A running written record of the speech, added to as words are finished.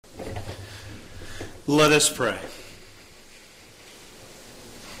Let us pray.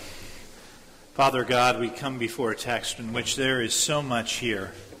 Father God, we come before a text in which there is so much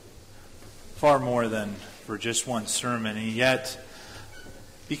here, far more than for just one sermon, and yet,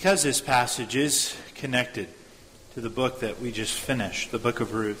 because this passage is connected to the book that we just finished, the book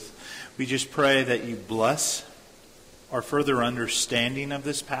of Ruth, we just pray that you bless our further understanding of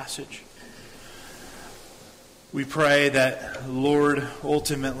this passage. We pray that, Lord,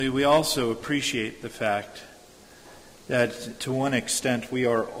 ultimately we also appreciate the fact that to one extent we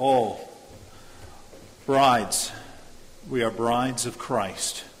are all brides. We are brides of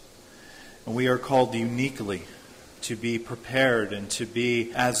Christ. And we are called uniquely to be prepared and to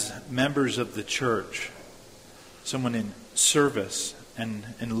be, as members of the church, someone in service and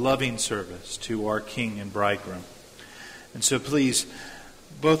in loving service to our King and Bridegroom. And so please,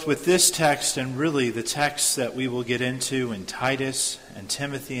 both with this text and really the texts that we will get into in Titus and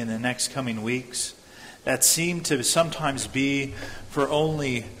Timothy in the next coming weeks, that seem to sometimes be for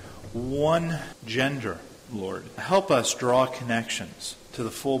only one gender, Lord. Help us draw connections to the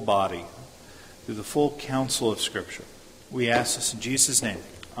full body through the full counsel of Scripture. We ask this in Jesus' name.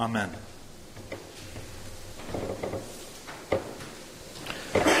 Amen.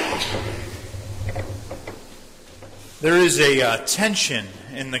 There is a tension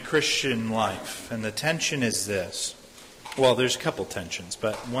in the Christian life, and the tension is this. Well, there's a couple tensions,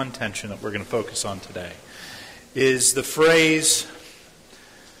 but one tension that we're going to focus on today is the phrase,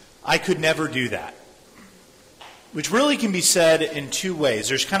 "I could never do that," which really can be said in two ways.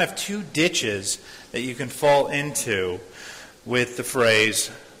 There's kind of two ditches that you can fall into with the phrase,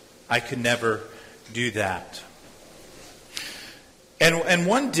 "I could never do that." And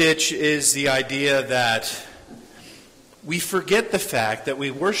one ditch is the idea that we forget the fact that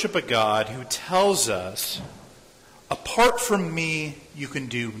we worship a God who tells us, apart from me, you can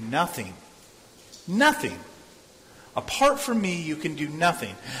do nothing. Nothing. Apart from me, you can do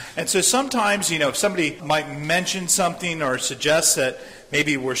nothing. And so sometimes, if somebody might mention something or suggest that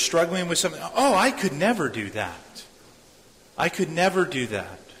maybe we're struggling with something, "Oh, I could never do that. I could never do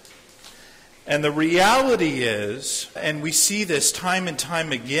that." And the reality is, and we see this time and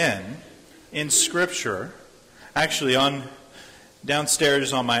time again in Scripture. Actually,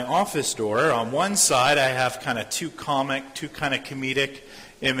 downstairs on my office door, on one side I have kind of two kind of comedic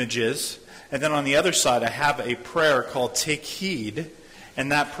images. And then on the other side I have a prayer called Take Heed. And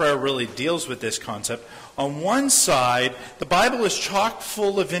that prayer really deals with this concept. On one side, the Bible is chock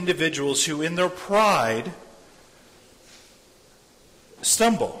full of individuals who in their pride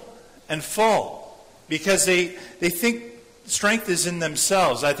stumble and fall because they think strength is in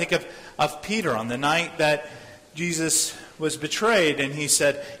themselves. I think of Peter on the night that Jesus was betrayed, and he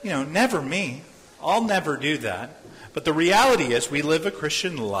said, "Never me. I'll never do that." But the reality is we live a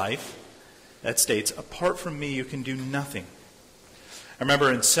Christian life that states, apart from me, you can do nothing. I remember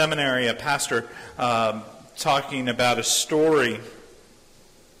in seminary a pastor talking about a story,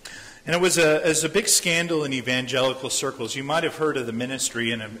 and it was a big scandal in evangelical circles. You might have heard of the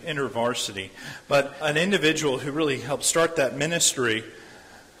ministry in InterVarsity, but an individual who really helped start that ministry,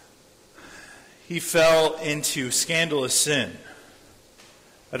 he fell into scandalous sin,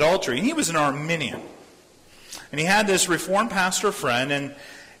 adultery. And he was an Arminian. And he had this Reformed pastor friend,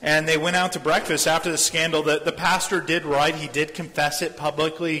 and they went out to breakfast after the scandal. The pastor did right. He did confess it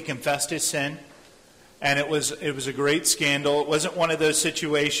publicly. He confessed his sin. And it was a great scandal. It wasn't one of those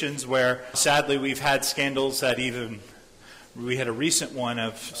situations where, sadly, we've had scandals that we had a recent one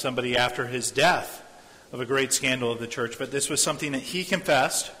of somebody after his death of a great scandal of the church. But this was something that he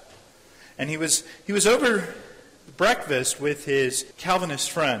confessed. And he was over breakfast with his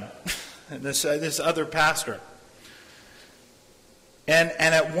Calvinist friend, and this other pastor. And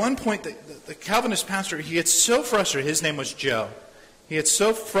at one point, the Calvinist pastor, he gets so frustrated. His name was Joe. He gets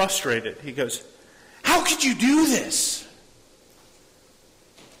so frustrated. He goes, "How could you do this?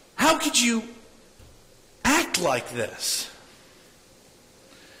 How could you act like this?"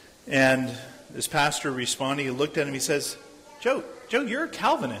 And this pastor responded. He looked at him. He says, Joe, you're a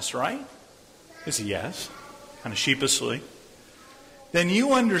Calvinist, right?" He said, "Yes," kind of sheepishly. "Then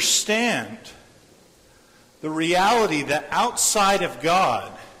you understand the reality that outside of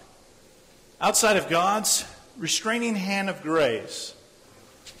God, outside of God's restraining hand of grace,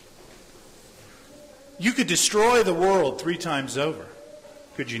 you could destroy the world 3 times over,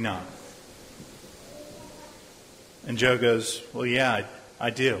 could you not?" And Joe goes, "Well, yeah,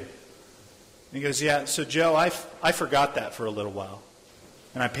 I do." And he goes, "Yeah, so Joe, I forgot that for a little while,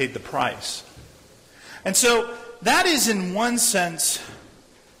 and I paid the price." And so that is in one sense,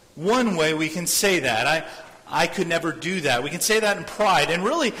 one way we can say that. I could never do that. We can say that in pride. And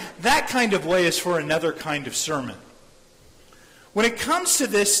really, that kind of way is for another kind of sermon. When it comes to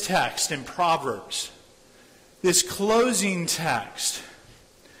this text in Proverbs, this closing text,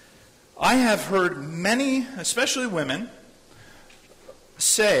 I have heard many, especially women,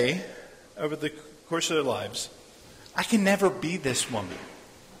 say over the course of their lives, I can never be this woman.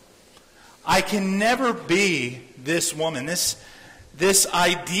 I can never be this woman. This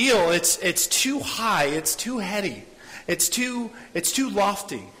ideal, it's too high, it's too heady, it's too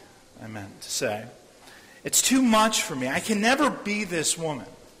lofty, I meant to say. It's too much for me. I can never be this woman.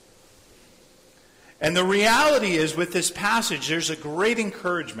 And the reality is, with this passage, there's a great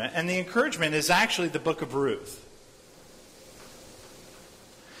encouragement, and the encouragement is actually the book of Ruth.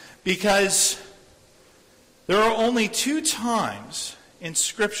 Because there are only 2 times in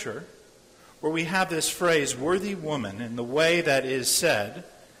Scripture where we have this phrase, worthy woman, in the way that is said.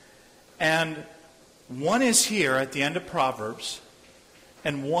 And one is here at the end of Proverbs,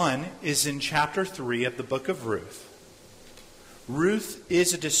 and one is in chapter 3 of the book of Ruth. Ruth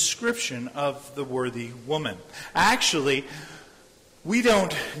is a description of the worthy woman. Actually, we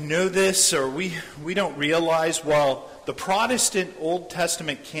don't know this, or we don't realize, while the Protestant Old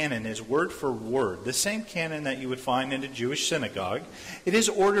Testament canon is word for word, the same canon that you would find in a Jewish synagogue, it is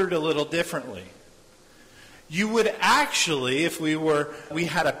ordered a little differently. You would actually, if we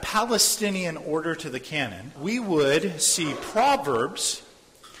had a Palestinian order to the canon, we would see Proverbs,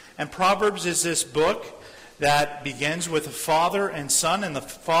 and Proverbs is this book that begins with a father and son, and the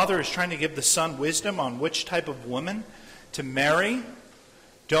father is trying to give the son wisdom on which type of woman to marry.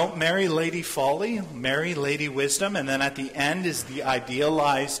 Don't marry Lady Folly, marry Lady Wisdom. And then at the end is the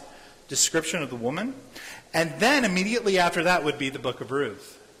idealized description of the woman. And then immediately after that would be the book of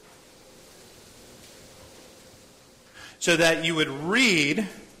Ruth. So that you would read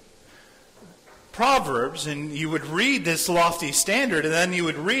Proverbs, and you would read this lofty standard, and then you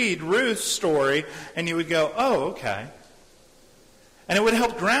would read Ruth's story, and you would go, oh, okay. And it would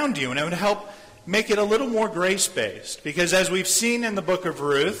help ground you, and it would help make it a little more grace-based. Because as we've seen in the book of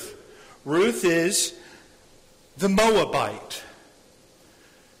Ruth, Ruth is the Moabite.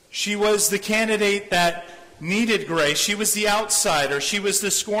 She was the candidate that needed grace. She was the outsider. She was the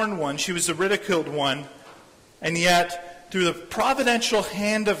scorned one. She was the ridiculed one. And yet, through the providential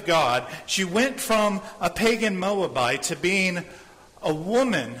hand of God, she went from a pagan Moabite to being a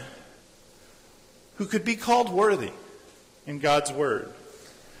woman who could be called worthy in God's word.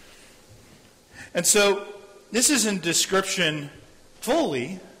 And so, this isn't a description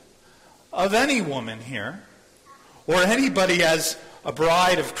fully of any woman here, or anybody as a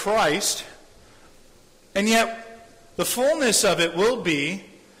bride of Christ, and yet the fullness of it will be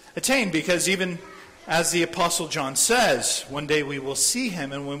attained, because even as the Apostle John says, one day we will see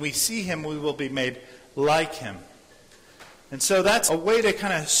him, and when we see him, we will be made like him. And so that's a way to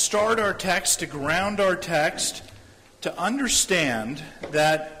kind of start our text, to ground our text, to understand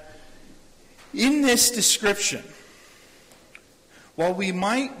that in this description, while we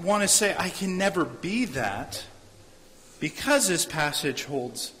might want to say, I can never be that, because this passage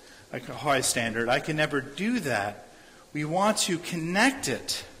holds a high standard, I can never do that, we want to connect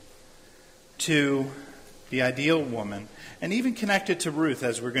it to the ideal woman, and even connect it to Ruth,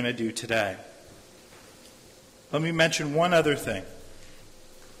 as we're going to do today. Let me mention one other thing.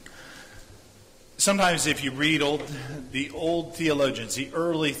 Sometimes if you read the old theologians, the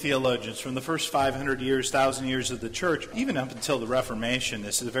early theologians from the first 500 years, 1,000 years of the church, even up until the Reformation,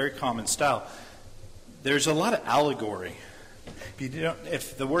 this is a very common style. There's a lot of allegory.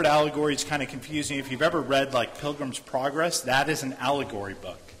 If the word allegory is kind of confusing, if you've ever read like Pilgrim's Progress, that is an allegory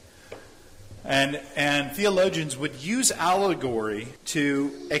book. And theologians would use allegory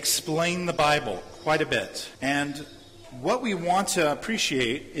to explain the Bible quite a bit. And what we want to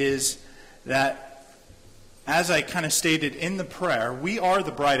appreciate is that, as I kind of stated in the prayer, we are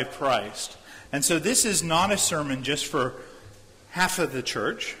the bride of Christ. And so this is not a sermon just for half of the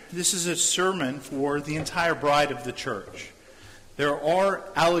church. This is a sermon for the entire bride of the church. There are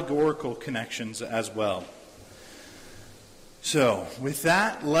allegorical connections as well. So, with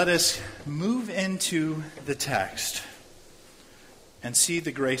that, let us move into the text and see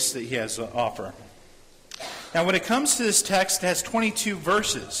the grace that he has to offer. Now, when it comes to this text, it has 22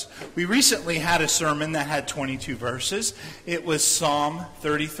 verses. We recently had a sermon that had 22 verses. It was Psalm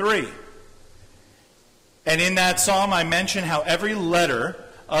 33. And in that psalm, I mentioned how every letter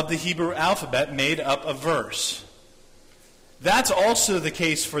of the Hebrew alphabet made up a verse. That's also the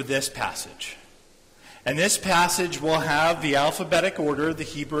case for this passage. And this passage will have the alphabetic order of the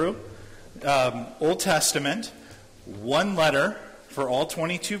Hebrew Old Testament, one letter for all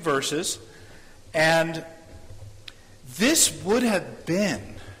 22 verses. And This would have been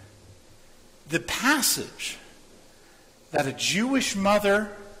the passage that a Jewish mother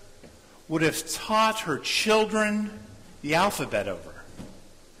would have taught her children the alphabet over.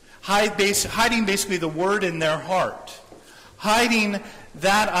 Hiding basically the word in their heart. Hiding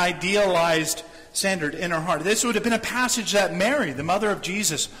that idealized standard in her heart. This would have been a passage that Mary, the mother of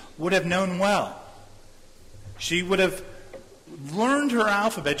Jesus, would have known well. She would have learned her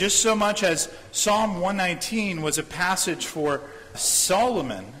alphabet just so much as Psalm 119 was a passage for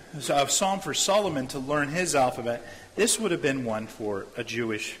Solomon, a psalm for Solomon to learn his alphabet. This would have been one for a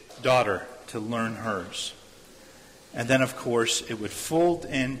Jewish daughter to learn hers. And then, of course, it would fold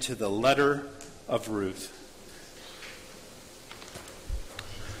into the letter of Ruth.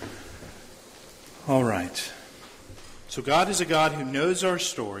 All right. So God is a God who knows our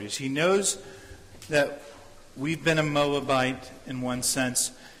stories. He knows that we've been a Moabite in one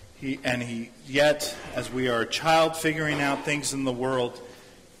sense. Yet, as we are a child figuring out things in the world,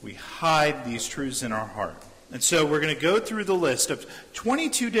 we hide these truths in our heart. And so we're going to go through the list of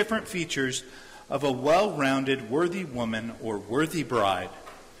 22 different features of a well-rounded, worthy woman or worthy bride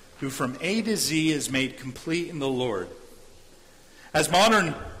who from A to Z is made complete in the Lord. As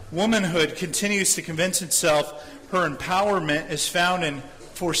modern womanhood continues to convince itself her empowerment is found in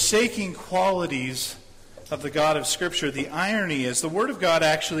forsaking qualities of the God of Scripture, the irony is the Word of God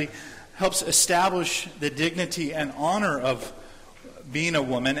actually helps establish the dignity and honor of being a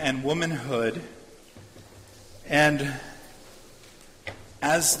woman and womanhood. And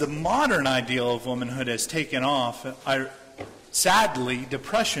as the modern ideal of womanhood has taken off, sadly,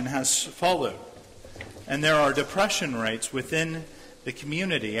 depression has followed. And there are depression rates within the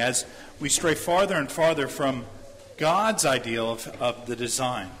community as we stray farther and farther from God's ideal of the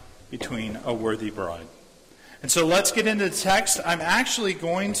design between a worthy bride. And so let's get into the text. I'm actually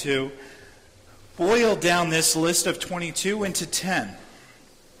going to boil down this list of 22 into 10.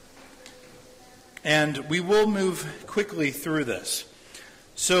 And we will move quickly through this.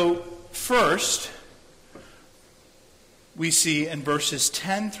 So first, we see in verses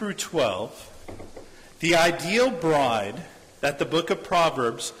 10 through 12, the ideal bride that the book of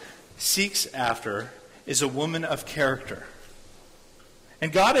Proverbs seeks after is a woman of character.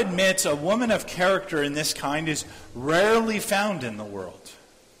 And God admits a woman of character in this kind is rarely found in the world.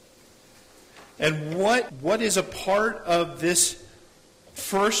 And what is a part of this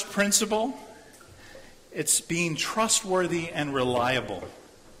first principle? It's being trustworthy and reliable.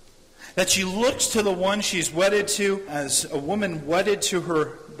 That she looks to the one she's wedded to as a woman wedded to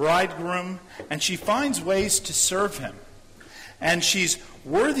her bridegroom, and she finds ways to serve him. And she's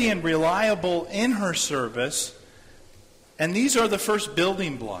worthy and reliable in her service. And these are the first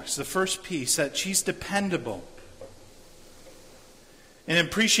building blocks, the first piece, that she's dependable. In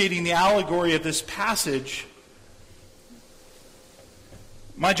appreciating the allegory of this passage,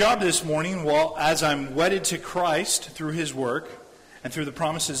 my job this morning, as I'm wedded to Christ through his work and through the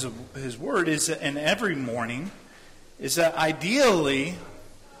promises of his word, and every morning, is that ideally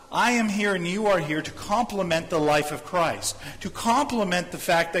I am here and you are here to complement the life of Christ, to complement the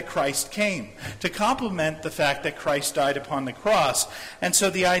fact that Christ came, to complement the fact that Christ died upon the cross. And so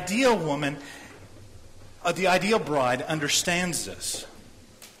the ideal woman, the ideal bride understands this.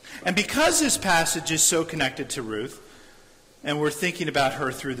 And because this passage is so connected to Ruth, and we're thinking about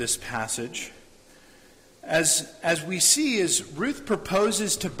her through this passage, as we see is Ruth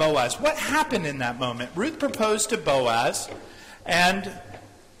proposes to Boaz. What happened in that moment? Ruth proposed to Boaz, and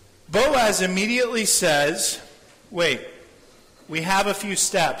Boaz immediately says, wait, we have a few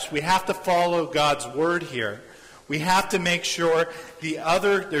steps. We have to follow God's word here. We have to make sure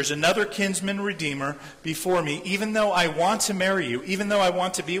there's another kinsman redeemer before me. Even though I want to marry you, even though I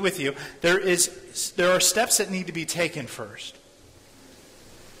want to be with you, there are steps that need to be taken first.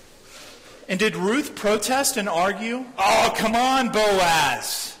 And did Ruth protest and argue? Oh, come on,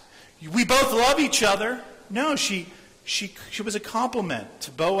 Boaz. We both love each other. No, she was a compliment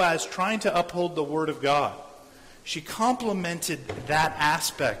to Boaz trying to uphold the word of God. She complimented that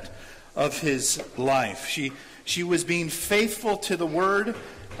aspect of his life. She was being faithful to the word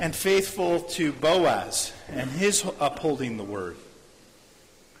and faithful to Boaz and his upholding the word.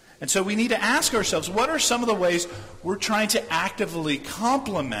 And so we need to ask ourselves, what are some of the ways we're trying to actively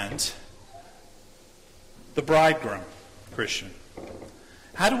complement the bridegroom, Christian?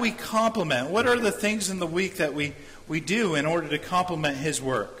 How do we complement? What are the things in the week that we do in order to complement his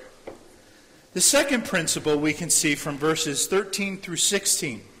work? The second principle we can see from verses 13 through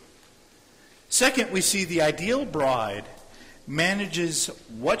 16. Second, we see the ideal bride manages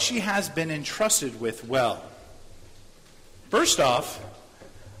what she has been entrusted with well. First off,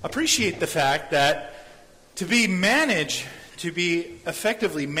 appreciate the fact that To be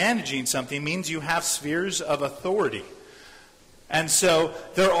effectively managing something means you have spheres of authority. And so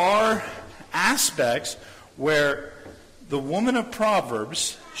there are aspects where the woman of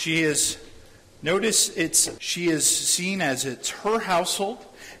Proverbs, she is seen as it's her household.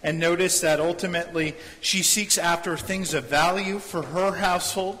 And notice that ultimately she seeks after things of value for her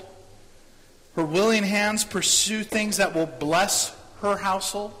household. Her willing hands pursue things that will bless her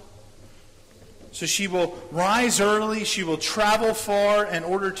household. So she will rise early, she will travel far in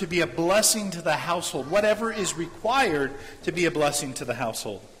order to be a blessing to the household, whatever is required to be a blessing to the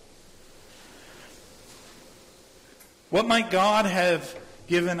household. What might God have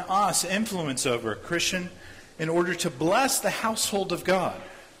given us influence over, Christian, in order to bless the household of God?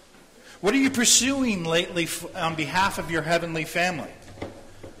 What are you pursuing lately on behalf of your heavenly family?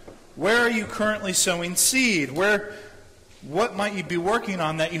 Where are you currently sowing seed? What might you be working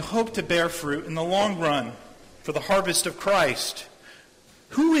on that you hope to bear fruit in the long run for the harvest of Christ?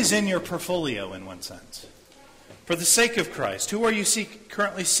 Who is in your portfolio in one sense? For the sake of Christ, who are you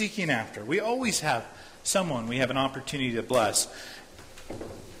currently seeking after? We always have someone we have an opportunity to bless.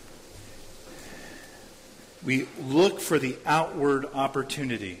 We look for the outward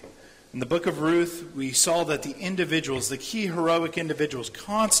opportunity. In the book of Ruth, we saw that the individuals, the key heroic individuals,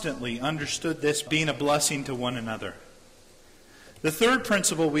 constantly understood this being a blessing to one another. The third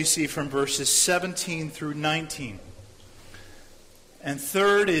principle we see from verses 17 through 19. And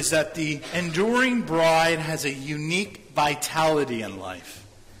third is that the enduring bride has a unique vitality in life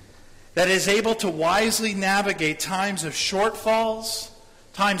that is able to wisely navigate times of shortfalls,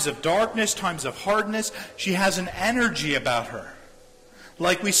 times of darkness, times of hardness. She has an energy about her,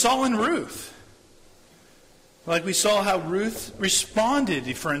 like we saw in Ruth. Like we saw how Ruth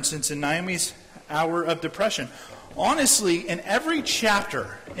responded, for instance, in Naomi's hour of depression. Honestly, in every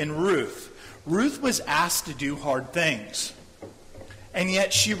chapter in Ruth was asked to do hard things. And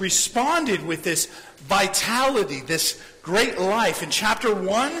yet she responded with this vitality, this great life. In chapter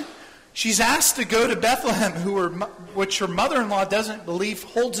 1, she's asked to go to Bethlehem, which her mother-in-law doesn't believe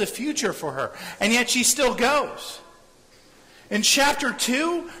holds a future for her. And yet she still goes. In chapter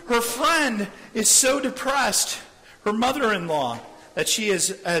 2, her friend is so depressed, her mother-in-law, that she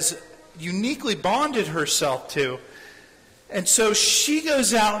has uniquely bonded herself to. And so she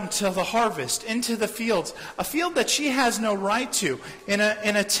goes out into the harvest, into the fields, a field that she has no right to, in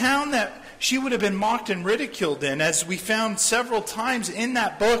a town that she would have been mocked and ridiculed in, as we found several times in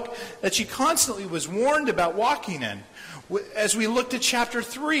that book that she constantly was warned about walking in. As we looked at chapter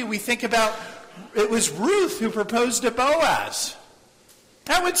 3, we think about it was Ruth who proposed to Boaz.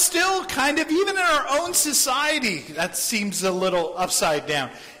 That would still kind of, even in our own society, that seems a little upside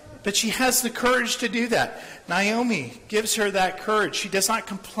down. But she has the courage to do that. Naomi gives her that courage. She does not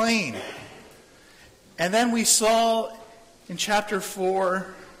complain. And then we saw in chapter 4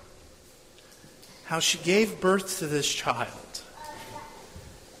 how she gave birth to this child.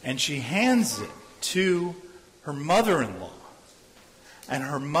 And she hands it to her mother-in-law. And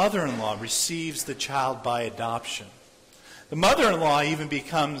her mother-in-law receives the child by adoption. The mother-in-law even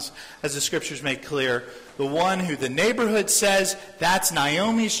becomes, as the scriptures make clear, the one who the neighborhood says, that's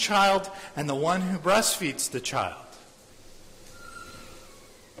Naomi's child, and the one who breastfeeds the child.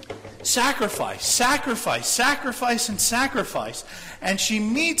 Sacrifice, sacrifice, sacrifice, and sacrifice. And she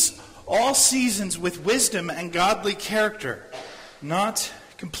meets all seasons with wisdom and godly character, not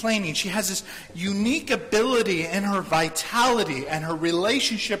complaining. She has this unique ability in her vitality and her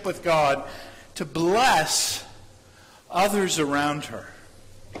relationship with God to bless others around her.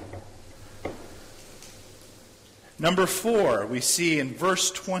 Number 4, we see in verse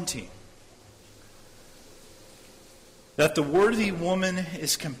 20 that the worthy woman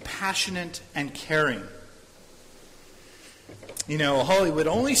is compassionate and caring. You know, Hollywood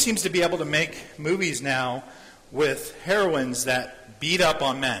only seems to be able to make movies now with heroines that beat up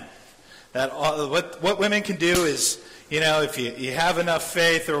on men. That what women can do is, you know, if you have enough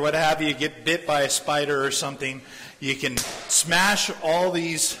faith or what have you, get bit by a spider or something, you can smash all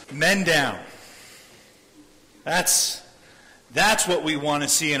these men down. That's what we want to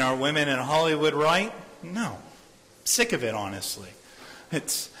see in our women in Hollywood, right? No. I'm sick of it, honestly.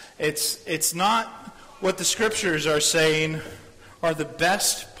 It's not what the scriptures are saying are the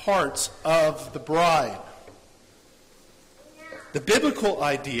best parts of the bride. The biblical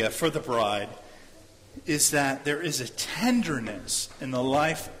idea for the bride is that there is a tenderness in the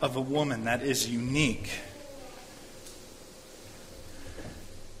life of a woman that is unique.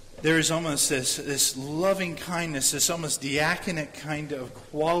 There is almost this loving kindness, this almost diaconate kind of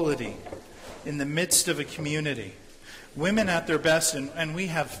quality in the midst of a community. Women at their best, and we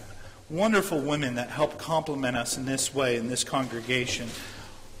have wonderful women that help complement us in this way in this congregation.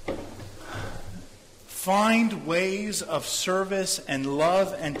 Find ways of service and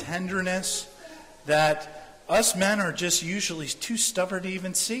love and tenderness that us men are just usually too stubborn to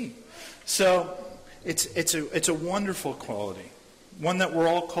even see. So it's a wonderful quality. One that we're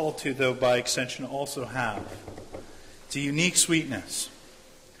all called to, though, by extension, also have. It's a unique sweetness.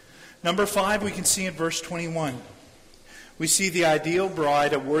 Number 5, we can see in verse 21. We see the ideal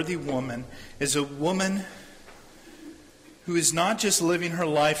bride, a worthy woman, is a woman who is not just living her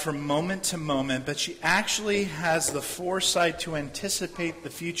life from moment to moment, but she actually has the foresight to anticipate the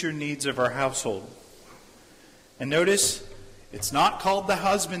future needs of her household. And notice, it's not called the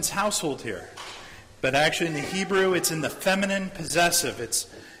husband's household here, but actually in the Hebrew, it's in the feminine possessive.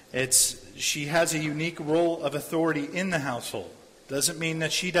 She has a unique role of authority in the household. Doesn't mean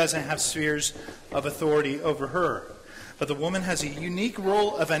that she doesn't have spheres of authority over her. But the woman has a unique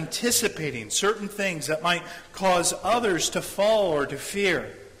role of anticipating certain things that might cause others to fall or to fear.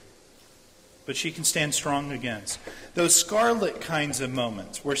 But she can stand strong against those scarlet kinds of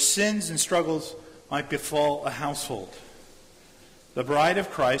moments where sins and struggles might befall a household. The bride of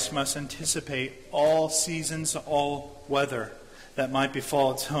Christ must anticipate all seasons, all weather that might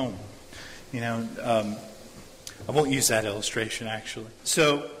befall its home. I won't use that illustration, actually.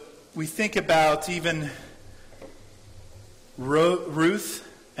 So we think about even Ruth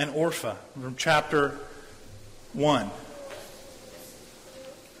and Orpah from chapter 1.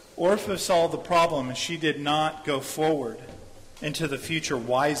 Orpah saw the problem and she did not go forward into the future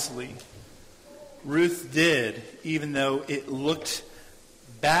wisely. Ruth did, even though it looked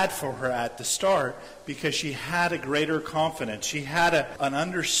bad for her at the start, because she had a greater confidence. She had an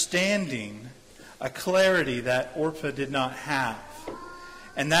understanding, a clarity that Orpah did not have.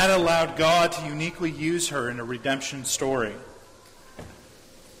 And that allowed God to uniquely use her in a redemption story.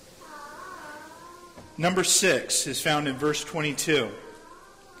 Number 6 is found in verse 22.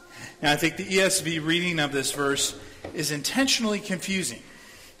 Now, I think the ESV reading of this verse is intentionally confusing,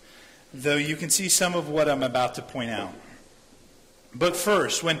 though you can see some of what I'm about to point out. But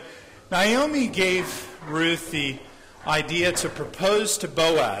first, when Naomi gave Ruth the idea to propose to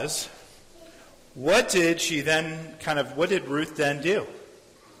Boaz, what did Ruth then do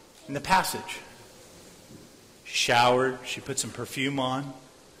in the passage? She showered, she put some perfume on,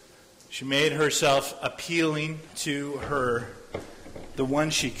 she made herself appealing to the one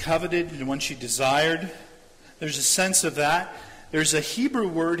she coveted, the one she desired. There's a sense of that. There's a Hebrew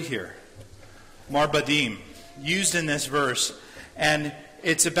word here, marbadim, used in this verse. And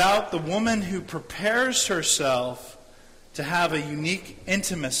it's about the woman who prepares herself to have a unique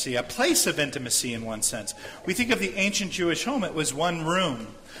intimacy, a place of intimacy in one sense. We think of the ancient Jewish home, it was one room.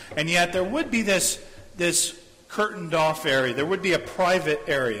 And yet there would be this curtained off area. There would be a private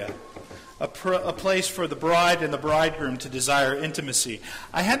area. A place for the bride and the bridegroom to desire intimacy.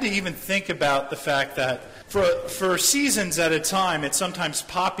 I had to even think about the fact that for seasons at a time, it's sometimes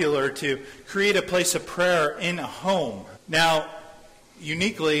popular to create a place of prayer in a home. Now,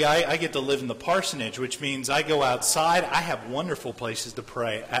 uniquely, I get to live in the parsonage, which means I go outside. I have wonderful places to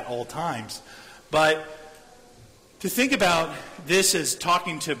pray at all times. But to think about this as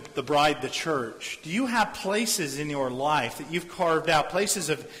talking to the bride, the church, do you have places in your life that you've carved out, places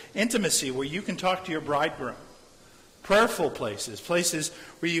of intimacy where you can talk to your bridegroom? Prayerful places, places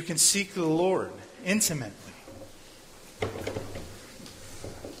where you can seek the Lord intimately.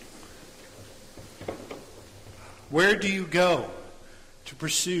 Where do you go to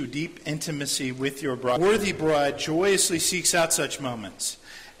pursue deep intimacy with your bride? A worthy bride joyously seeks out such moments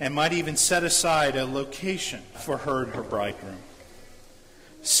and might even set aside a location for her and her bridegroom.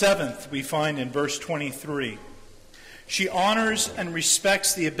 7th, we find in verse 23, she honors and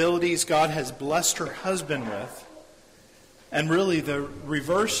respects the abilities God has blessed her husband with. And really, the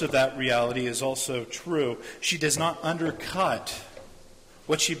reverse of that reality is also true. She does not undercut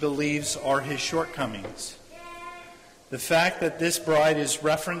what she believes are his shortcomings. The fact that this bride is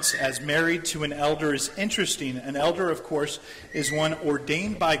referenced as married to an elder is interesting. An elder, of course, is one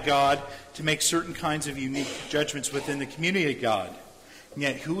ordained by God to make certain kinds of unique judgments within the community of God. And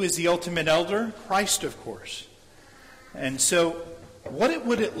yet, who is the ultimate elder? Christ, of course. And so, what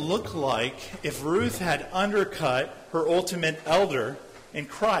would it look like if Ruth had undercut her ultimate elder in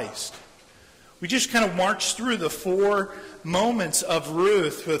Christ? We just kind of marched through the 4 moments of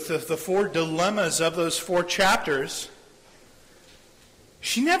Ruth with the 4 dilemmas of those 4 chapters.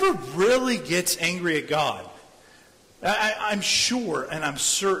 She never really gets angry at God. I'm sure and I'm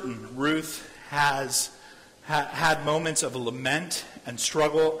certain Ruth has had moments of lament and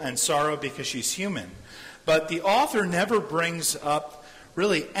struggle and sorrow because she's human. But the author never brings up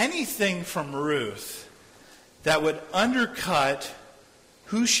really anything from Ruth that would undercut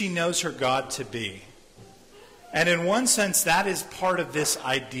who she knows her God to be. And in one sense, that is part of this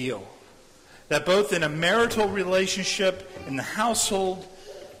ideal. That both in a marital relationship, in the household,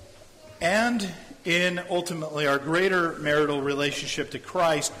 and in ultimately our greater marital relationship to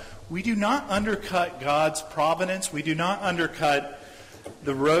Christ, we do not undercut God's providence. We do not undercut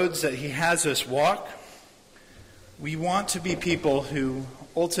the roads that He has us walk. We want to be people who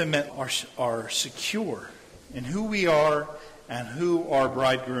ultimately are secure in who we are and who our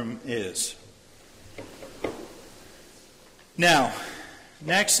bridegroom is. Now,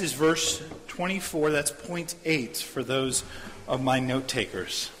 next is verse 24. That's point 8 for those of my note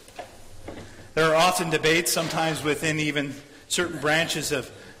takers. There are often debates, sometimes within even certain branches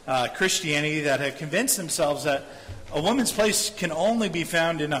of Christianity, that have convinced themselves that a woman's place can only be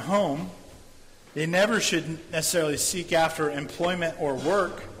found in a home. They never should necessarily seek after employment or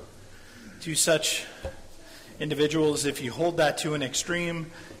work. To such individuals, if you hold that to an extreme,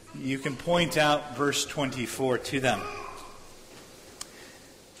 you can point out verse 24 to them.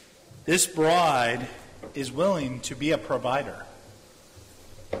 This bride is willing to be a provider.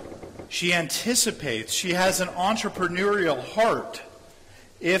 She anticipates, she has an entrepreneurial heart,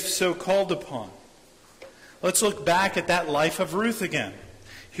 if so called upon. Let's look back at that life of Ruth again.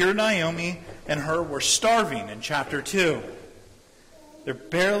 Here Naomi and her were starving in chapter 2. They're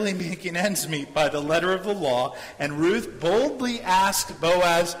barely making ends meet by the letter of the law, and Ruth boldly asked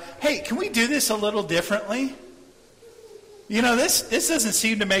Boaz, hey, can we do this a little differently? You know, this doesn't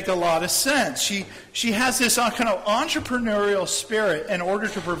seem to make a lot of sense. She has this kind of entrepreneurial spirit in order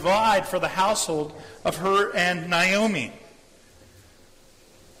to provide for the household of her and Naomi.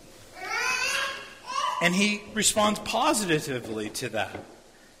 And he responds positively to that.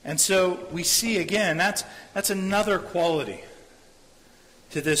 And so we see again, that's another quality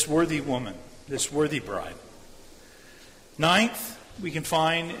to this worthy woman, this worthy bride. Ninth, we can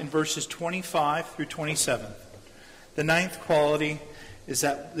find in verses 25 through 27. The ninth quality is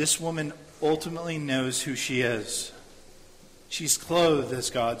that this woman ultimately knows who she is. She's clothed, as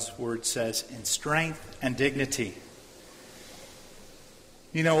God's word says, in strength and dignity.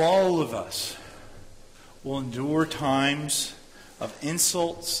 You know, all of us will endure times of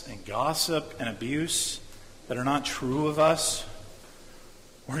insults and gossip and abuse that are not true of us,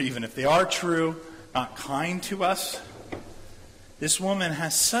 or even if they are true, not kind to us. This woman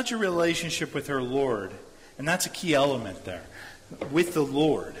has such a relationship with her Lord, and that's a key element there, with the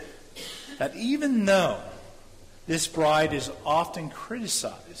Lord, that even though this bride is often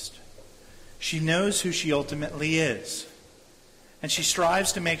criticized, she knows who she ultimately is. And she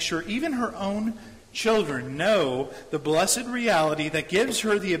strives to make sure even her own children know the blessed reality that gives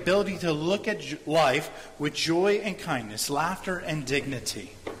her the ability to look at life with joy and kindness, laughter and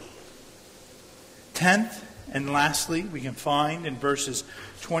dignity. 10th and lastly, we can find in verses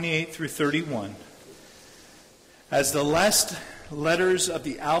 28 through 31, as the last letters of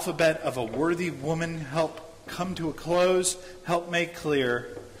the alphabet of a worthy woman help come to a close, they make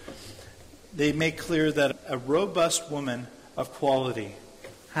clear that a robust woman of quality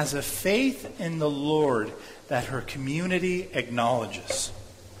has a faith in the Lord that her community acknowledges.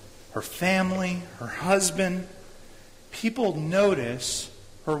 Her family, her husband, people notice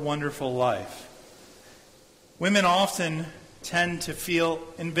her wonderful life. Women often tend to feel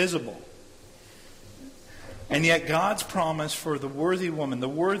invisible. And yet God's promise for the worthy woman, the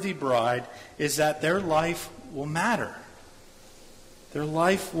worthy bride, is that their life will matter. Their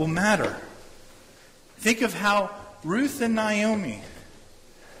life will matter. Think of how Ruth and Naomi,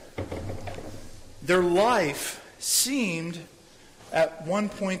 their life seemed at one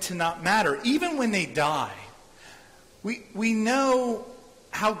point to not matter, even when they die. We know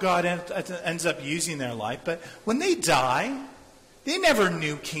how God ends up using their life, but when they die, they never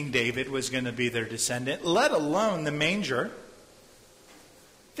knew King David was going to be their descendant, let alone the manger.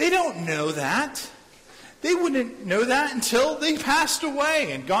 They don't know that. They wouldn't know that until they passed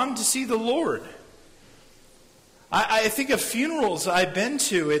away and gone to see the Lord. I think of funerals I've been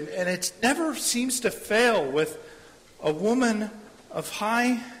to, and it never seems to fail with a woman of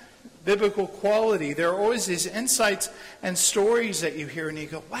high biblical quality. There are always these insights and stories that you hear, and you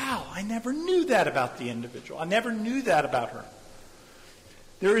go, wow, I never knew that about the individual. I never knew that about her.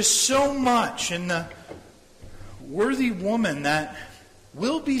 There is so much in the worthy woman that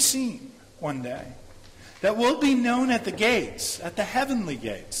will be seen one day, that will be known at the gates, at the heavenly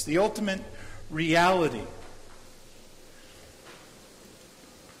gates, the ultimate reality.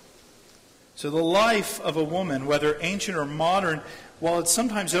 So the life of a woman, whether ancient or modern, while it's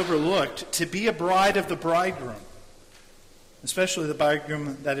sometimes overlooked, to be a bride of the bridegroom, especially the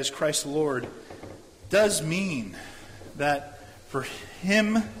bridegroom that is Christ the Lord, does mean that for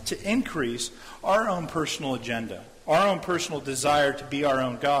him to increase, our own personal agenda, our own personal desire to be our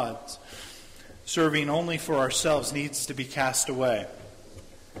own gods, serving only for ourselves, needs to be cast away,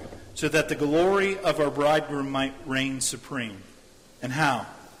 so that the glory of our bridegroom might reign supreme. And how?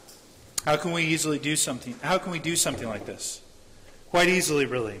 How can we do something like this? Quite easily,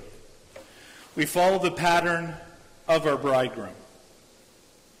 really. We follow the pattern of our bridegroom,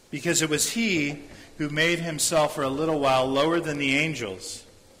 because it was he who made himself for a little while lower than the angels,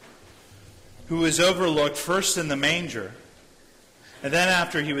 who was overlooked first in the manger, and then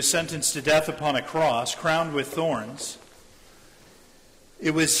after he was sentenced to death upon a cross, crowned with thorns.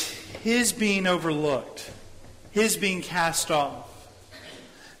 It was his being overlooked, his being cast off,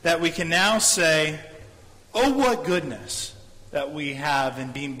 that we can now say, oh, what goodness that we have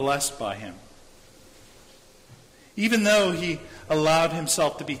in being blessed by him. Even though he allowed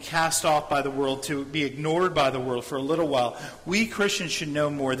himself to be cast off by the world, to be ignored by the world for a little while, we Christians should know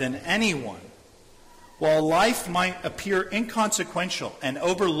more than anyone. While life might appear inconsequential and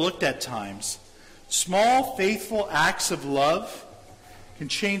overlooked at times, small, faithful acts of love can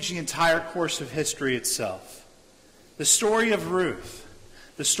change the entire course of history itself. The story of Ruth,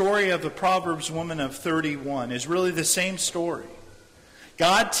 the story of the Proverbs woman of 31, is really the same story.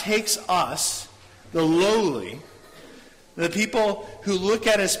 God takes us, the lowly, the people who look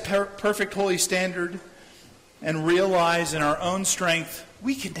at his perfect holy standard and realize in our own strength,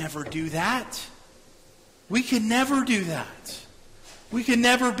 we could never do that. We could never do that. We could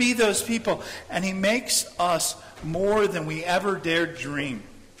never be those people. And he makes us more than we ever dared dream,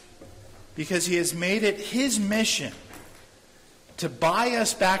 because he has made it his mission to buy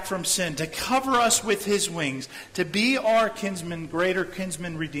us back from sin, to cover us with his wings, to be our kinsman, greater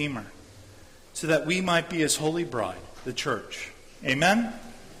kinsman redeemer, so that we might be his holy bride, the church. Amen?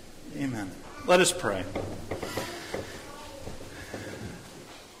 Amen. Let us pray.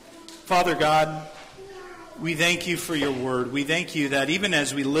 Father God, we thank you for your word. We thank you that even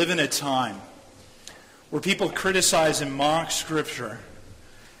as we live in a time where people criticize and mock Scripture,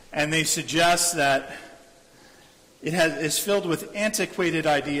 and they suggest that it is filled with antiquated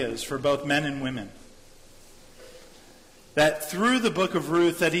ideas for both men and women, that through the book of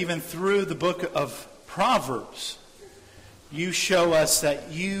Ruth, that even through the book of Proverbs, you show us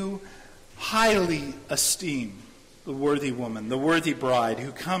that you highly esteem the worthy woman, the worthy bride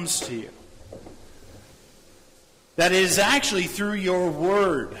who comes to you. That it is actually through your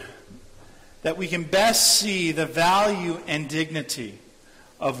word that we can best see the value and dignity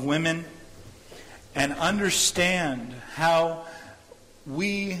of women and understand how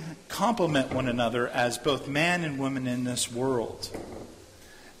we complement one another as both man and woman in this world.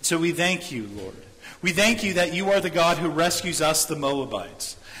 So we thank you, Lord. We thank you that you are the God who rescues us, the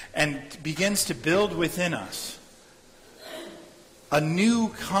Moabites, and begins to build within us a new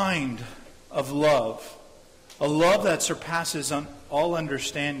kind of love, a love that surpasses all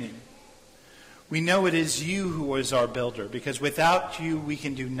understanding. We know it is you who is our builder, because without you we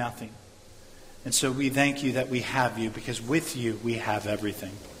can do nothing. And so we thank you that we have you, because with you we have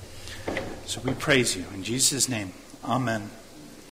everything. So we praise you. In Jesus' name, amen.